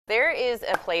There is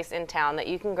a place in town that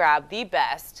you can grab the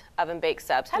best oven-baked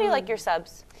subs. How do you like your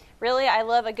subs? Really, I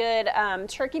love a good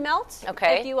turkey melt,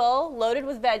 if you will, loaded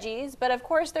with veggies. But of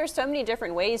course, there's so many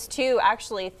different ways to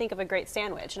actually think of a great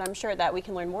sandwich, and I'm sure that we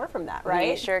can learn more from that,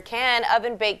 right? We sure can.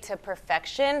 Oven baked to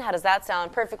perfection. How does that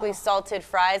sound? Perfectly salted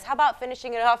fries. How about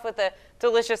finishing it off with a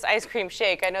delicious ice cream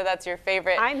shake? I know that's your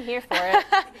favorite. I'm here for it.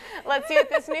 Let's see what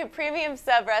this new premium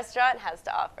sub restaurant has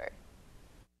to offer.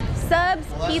 Subs,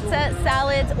 pizza,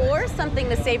 salads, or something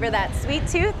to savor that sweet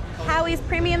tooth, Howie's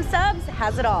Premium Subs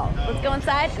has it all. Let's go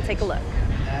inside and take a look.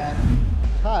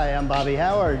 Hi, I'm Bobby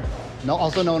Howard,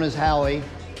 also known as Howie,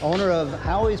 owner of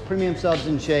Howie's Premium Subs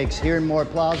and Shakes here in Moore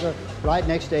Plaza, right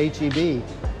next to H-E-B.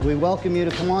 We welcome you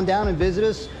to come on down and visit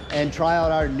us and try out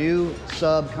our new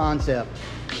sub concept.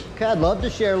 Okay, I'd love to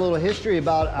share a little history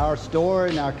about our store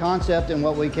and our concept and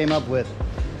what we came up with.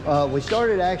 We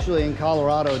started actually in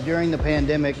Colorado during the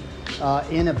pandemic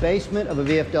in a basement of a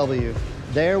VFW.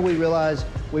 There we realized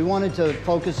we wanted to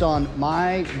focus on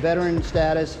my veteran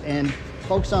status and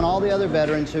focus on all the other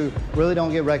veterans who really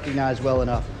don't get recognized well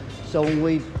enough. So when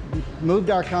we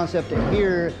moved our concept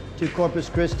here to Corpus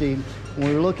Christi, when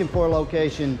we were looking for a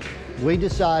location, we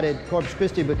decided Corpus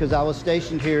Christi because I was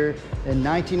stationed here in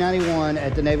 1991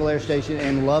 at the Naval Air Station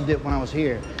and loved it when I was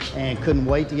here and couldn't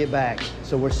wait to get back.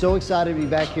 So we're so excited to be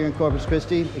back here in Corpus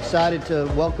Christi, excited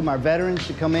to welcome our veterans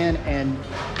to come in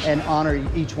and honor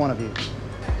each one of you.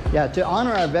 Yeah, to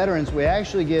honor our veterans, we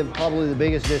actually give probably the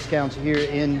biggest discounts here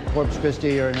in Corpus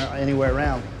Christi or anywhere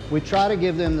around. We try to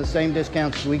give them the same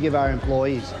discounts we give our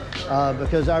employees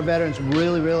because our veterans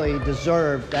really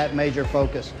deserve that major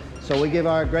focus. So we give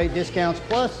our great discounts.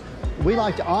 Plus, we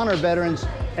like to honor veterans.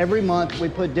 Every month we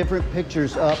put different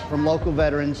pictures up from local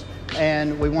veterans,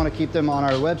 and we want to keep them on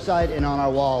our website and on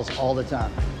our walls all the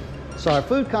time. So our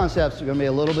food concepts are going to be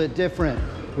a little bit different.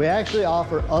 We actually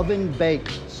offer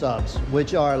oven-baked subs,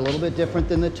 which are a little bit different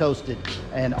than the toasted.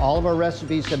 And all of our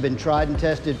recipes have been tried and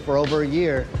tested for over a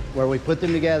year, where we put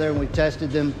them together and we've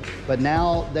tested them, but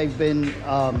now they've been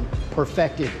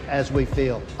perfected as we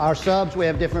feel. Our subs, we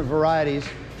have different varieties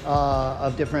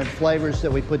of different flavors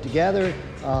that we put together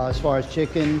as far as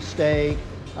chicken, steak,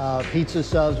 pizza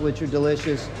subs, which are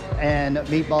delicious, and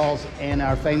meatballs, and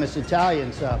our famous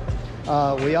Italian sub.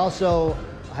 We also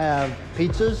have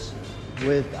pizzas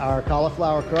with our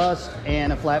cauliflower crust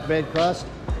and a flatbread crust.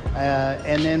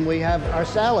 And then we have our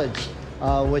salads,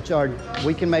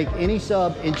 we can make any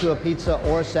sub into a pizza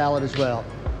or a salad as well.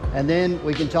 And then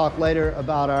we can talk later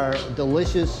about our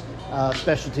delicious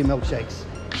specialty milkshakes.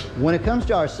 When it comes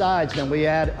to our sides, then we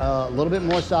add a little bit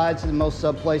more sides than most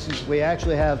sub places. We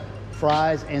actually have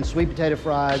fries and sweet potato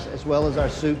fries, as well as our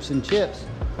soups and chips.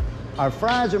 Our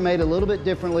fries are made a little bit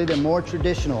differently. They're more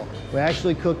traditional. We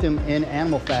actually cook them in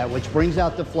animal fat, which brings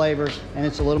out the flavor, and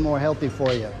it's a little more healthy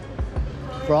for you.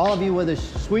 For all of you with a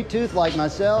sweet tooth like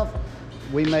myself,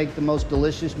 we make the most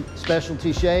delicious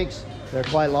specialty shakes. They're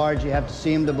quite large. You have to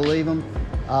see them to believe them.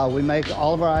 We make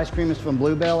all of our ice cream is from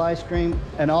Bluebell Ice Cream,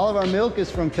 and all of our milk is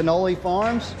from Cannoli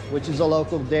Farms, which is a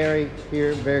local dairy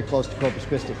here very close to Corpus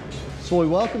Christi. So we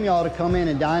welcome y'all to come in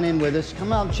and dine in with us.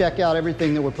 Come out and check out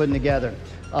everything that we're putting together.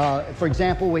 For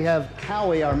example, we have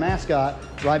Howie, our mascot,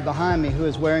 right behind me, who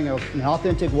is wearing an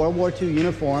authentic World War II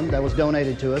uniform that was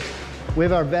donated to us. We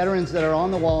have our veterans that are on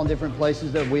the wall in different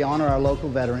places that we honor our local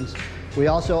veterans. We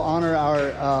also honor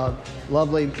our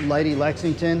lovely Lady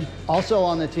Lexington. Also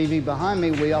on the TV behind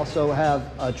me, we also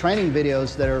have training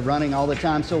videos that are running all the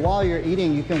time. So while you're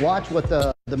eating, you can watch what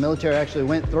the military actually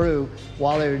went through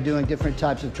while they were doing different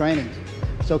types of trainings.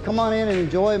 So come on in and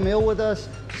enjoy a meal with us.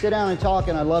 Sit down and talk,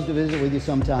 and I'd love to visit with you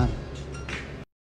sometime.